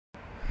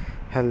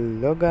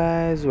Hello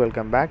guys,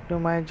 welcome back to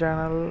my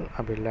channel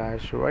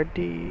Abhilash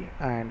YT.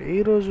 And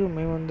ఈరోజు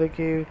మీ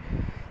ముందుకి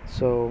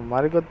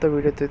మరికొత్త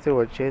వీడియోతో అయితే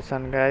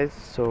వచ్చేసాను గాయ్స్.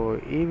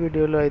 ఈ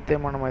వీడియోలో అయితే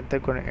మనమైతే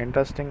కొన్ని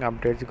ఇంట్రెస్టింగ్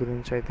అప్డేట్స్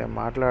గురించి అయితే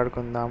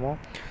మాట్లాడుకుందాము.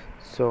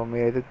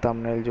 మీరైతే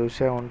థంబ్నెయిల్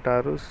చూసే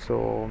ఉంటారు.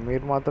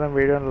 మీరు మాత్రం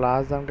వీడియోని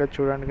లాస్ట్ దాకా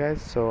చూడండి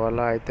గాయ్స్.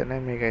 అలా అయితేనే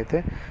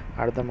మీకైతే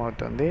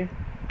అర్థమవుతుంది.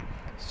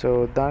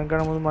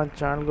 దానికన్నా ముందు మన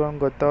ఛానల్ కానీ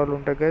కొత్త వాళ్ళు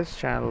ఉంటే గైస్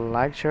ఛానల్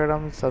లైక్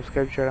చేయడం,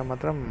 సబ్స్క్రైబ్ చేయడం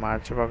మాత్రం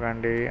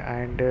మర్చిపోకండి.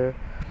 అండ్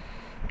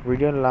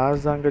వీడియోని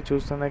లాస్ట్ దాకా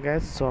చూస్తేనే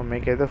గైస్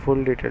మీకైతే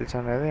ఫుల్ డీటెయిల్స్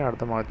అనేది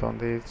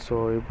అర్థమవుతుంది.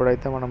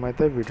 ఇప్పుడైతే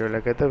మనమైతే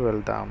వీడియోలోకి అయితే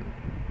వెళ్తాం.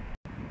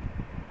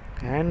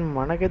 అండ్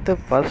మనకైతే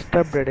ఫస్ట్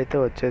అప్డేట్ అయితే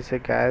వచ్చేసి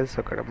గైస్,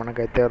 అక్కడ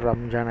మనకైతే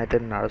రంజాన్ అయితే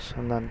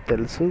నడుస్తుందని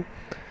తెలుసు.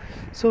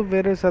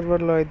 వేరే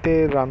సర్వర్లో అయితే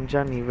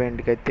రంజాన్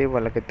ఈవెంట్కి అయితే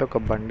వాళ్ళకైతే ఒక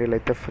బండిల్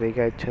అయితే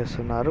ఫ్రీగా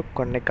ఇచ్చేస్తున్నారు.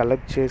 కొన్ని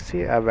కలెక్ట్ చేసి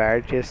అవి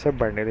యాడ్ చేస్తే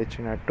బండిల్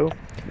ఇచ్చినట్టు.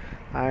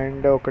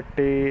 అండ్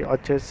ఒకటి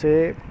వచ్చేసి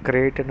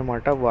క్రేట్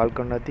అనమాట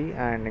వాళ్ళకున్నది.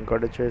 అండ్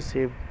ఇంకోటి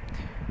వచ్చేసి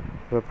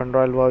వెపన్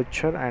రాయల్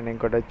వౌచర్. అండ్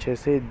ఇంకోటి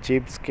వచ్చేసి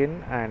జీప్ స్కిన్.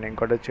 అండ్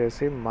ఇంకోటి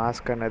వచ్చేసి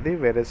మాస్క్ అనేది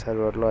వేరే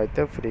సర్వర్లో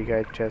అయితే ఫ్రీగా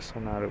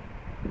ఇచ్చేస్తున్నారు.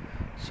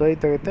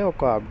 ఇదైతే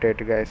ఒక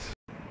అప్డేట్ గైస్.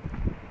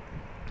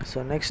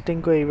 నెక్స్ట్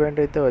ఇంకో ఈవెంట్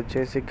అయితే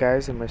వచ్చేసి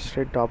గైస్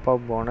మిస్టరీ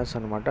టాప్అప్ బోనస్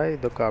అనమాట.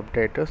 ఇది ఒక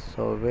అప్డేట్.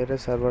 వేరే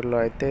సర్వర్లో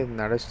అయితే ఇది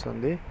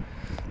నడుస్తుంది.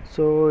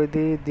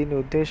 దీని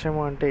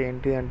ఉద్దేశం అంటే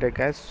ఏంటి అంటే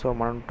గైస్,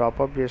 మనం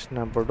టాప్అప్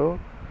చేసినప్పుడు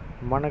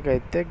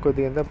మనకైతే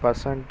కొద్దిగా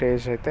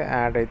పర్సంటేజ్ అయితే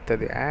యాడ్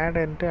అవుతుంది. యాడ్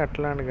అంటే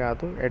అట్లా అని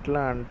కాదు,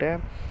 ఎట్లా అంటే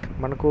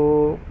మనకు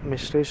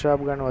మిస్టరీ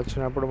షాప్ కానీ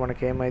వచ్చినప్పుడు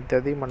మనకి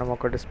ఏమవుతుంది, మనం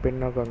ఒకటి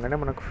స్పిన్ అవ్వగానే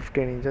మనకు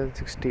 15 నుంచి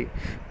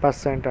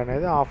 60%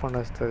 అనేది ఆఫ్ అని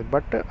వస్తుంది.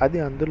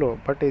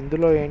 బట్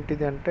ఇందులో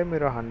ఏంటిది అంటే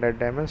మీరు 100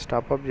 డైమండ్స్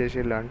టాప్అప్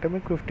చేసిల్లు అంటే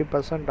మీకు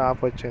 50%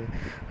 ఆఫ్ వచ్చింది.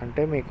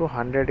 అంటే మీకు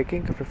 100కి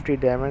ఇంకా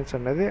 50 డైమండ్స్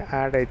అనేది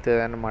యాడ్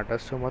అవుతుంది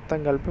అనమాట. మొత్తం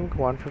కలిపి మీకు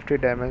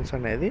 150 డైమండ్స్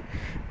అనేది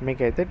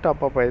మీకైతే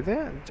టాప్అప్ అయితే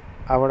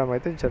అవ్వడం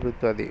అయితే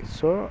జరుగుతుంది.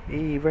 ఈ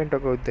ఈవెంట్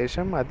ఒక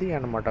ఉద్దేశం అది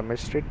అనమాట,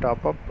 మిస్టరీ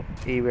టాప్అప్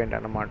ఈవెంట్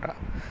అనమాట.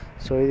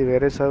 ఇది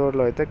వేరే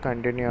సర్వర్లో అయితే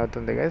కంటిన్యూ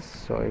అవుతుంది గైస్.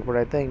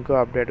 ఇప్పుడైతే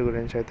ఇంకో అప్డేట్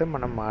గురించి అయితే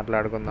మనం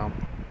మాట్లాడుకుందాం.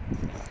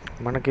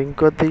 మనకి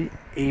ఇంకోటి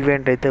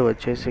ఈవెంట్ అయితే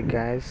వచ్చేసి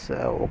గైస్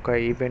ఒక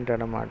ఈవెంట్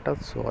అనమాట.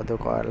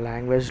 అదొక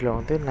లాంగ్వేజ్లో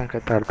ఉంది,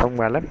 నాకైతే అర్థం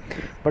కాలే.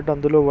 బట్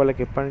అందులో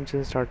వాళ్ళకి ఎప్పటి నుంచి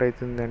స్టార్ట్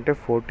అవుతుంది అంటే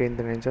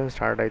 14th నుంచి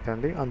స్టార్ట్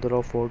అవుతుంది. అందులో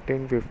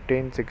 14,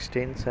 15,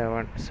 16,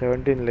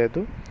 17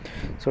 లేదు.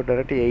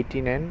 డైరెక్ట్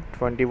 18 and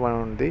 21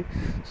 ఉంది.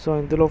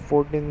 ఇందులో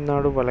 14th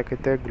నాడు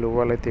వాళ్ళకైతే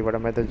గ్లోవాల్ అయితే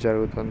ఇవ్వడం అయితే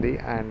జరుగుతుంది.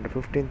 అండ్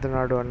 15th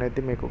నాడు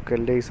అనేది మీకు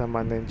కెళ్ళికి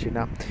సంబంధించిన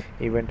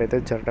ఈవెంట్ అయితే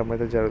జరగడం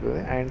అయితే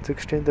జరుగుతుంది. అండ్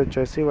 16th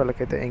వచ్చేసి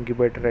వాళ్ళకైతే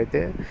ఇంక్యుబేటర్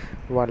అయితే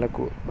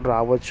వాళ్ళకు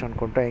రావచ్చు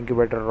అనుకుంటా,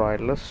 ఇంక్యుబేటర్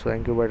రాయల్లో.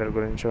 ఇంక్యుబేటర్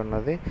గురించి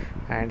ఉన్నది.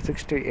 అండ్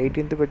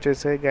 18th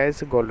వచ్చేసి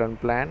గైస్ గోల్డెన్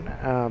ప్యాన్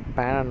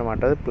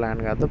అనమాట. అది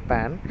ప్లాన్ కాదు,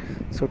 ప్యాన్.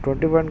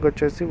 21కి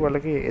వచ్చేసి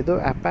వాళ్ళకి ఏదో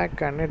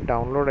అపాక్ అనే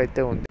డౌన్లోడ్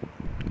అయితే ఉంది.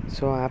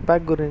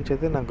 అపాక్ గురించి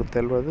అయితే నాకు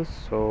తెలియదు.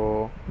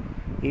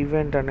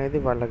 ఈవెంట్ అనేది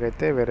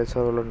వాళ్ళకైతే వేరే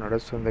సర్వర్లో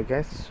నడుస్తుంది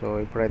గైస్.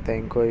 ఇప్పుడైతే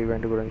ఇంకో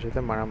ఈవెంట్ గురించి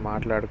అయితే మనం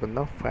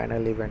మాట్లాడుకుందాం,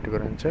 ఫైనల్ ఈవెంట్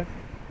గురించి.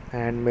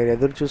 అండ్ మీరు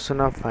ఎదురు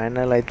చూస్తున్న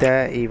ఫైనల్ అయితే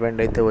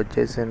ఈవెంట్ అయితే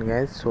వచ్చేసింది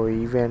గైస్.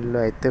 ఈవెంట్లో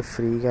అయితే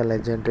ఫ్రీగా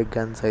లెజెండరీ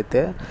గన్స్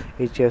అయితే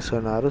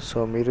ఇచ్చేస్తున్నారు.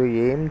 మీరు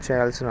ఏం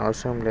చేయాల్సిన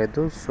అవసరం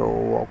లేదు.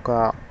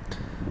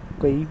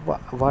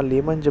 వాళ్ళు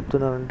ఏమని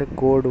చెప్తున్నారంటే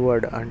కోడ్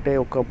వర్డ్ అంటే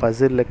ఒక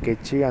పజిల్ లెక్క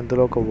ఇచ్చి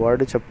అందులో ఒక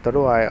వర్డ్ చెప్తారు.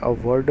 ఆ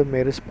వర్డ్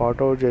మీరు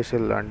స్పాట్ అవుట్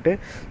చేసేళ్ళు అంటే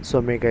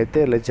మీకైతే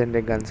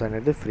లెజెండరీ గన్స్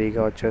అనేది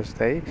ఫ్రీగా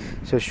వచ్చేస్తాయి.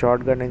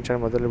 షార్ట్ గన్ నుంచి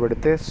మొదలు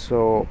పెడితే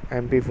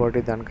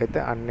MP40 దానికైతే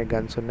అన్ని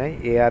గన్స్ ఉన్నాయి.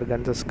 AR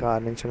గన్స్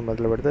స్కార్ నుంచి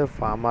మొదలు పెడితే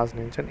ఫార్మాస్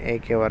నుంచి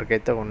AK వరకు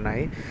అయితే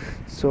ఉన్నాయి.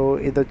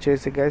 ఇది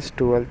వచ్చేసి గైస్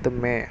 12th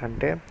మే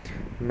అంటే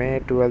మే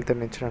 12th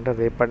నుంచి అంటే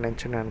రేపటి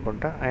నుంచి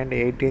అనుకుంటా. అండ్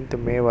 18th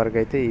మే వరకు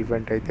అయితే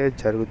ఈవెంట్ అయితే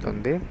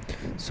జరుగుతుంది.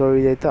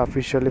 ఇదైతే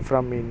officially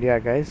from India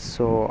guys.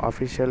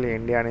 Official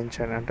India నుంచి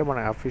అంటే మన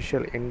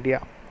అఫీషియల్ ఇండియా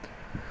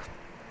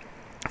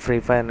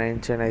ఫ్రీఫైర్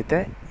నుంచి అయితే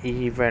ఈ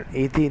ఈవెంట్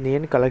ఇది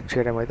నేను కలెక్ట్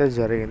చేయడం అయితే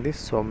జరిగింది.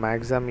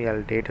 మ్యాక్సిమం ఇవాళ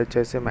డేట్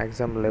వచ్చేసి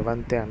మ్యాక్సిమం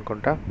 11th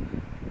అనుకుంటా.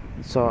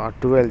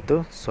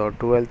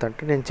 12th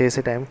అంటే నేను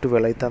చేసే టైం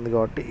 12 అవుతుంది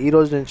కాబట్టి ఈ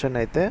రోజు నుంచి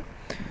అయితే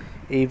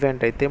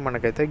ఈవెంట్ అయితే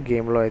మనకైతే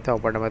గేమ్లో అయితే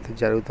అవ్వడం అయితే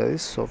జరుగుతుంది.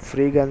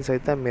 ఫ్రీ గన్స్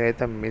అయితే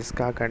మీరైతే మిస్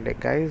కాకండి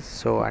గైస్.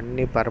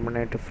 అన్ని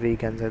పర్మనెంట్ ఫ్రీ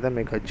గన్స్ అయితే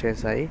మీకు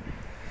వచ్చేసాయి.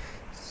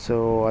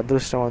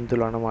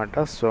 అదృష్టవంతులు అనమాట.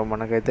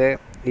 మనకైతే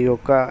ఈ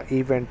యొక్క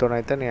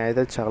ఈవెంట్తోనైతే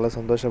నేనైతే చాలా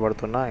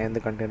సంతోషపడుతున్నా,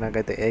 ఎందుకంటే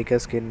నాకైతే AK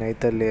స్కిన్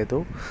అయితే లేదు.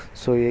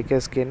 AK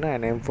skin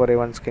and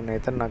M4A1 skin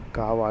అయితే నాకు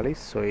కావాలి.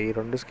 ఈ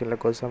 2 స్కిన్ల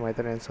కోసం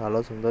అయితే నేను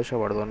చాలా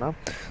సంతోషపడుతున్నా.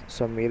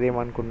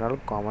 మీరేమనుకున్నారు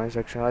కామెంట్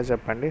సెక్షన్లో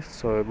చెప్పండి.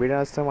 వీడియో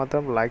వస్తే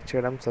మాత్రం లైక్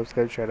చేయడం,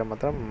 సబ్స్క్రైబ్ చేయడం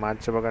మాత్రం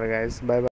మర్చిపోకండి గైస్. By by.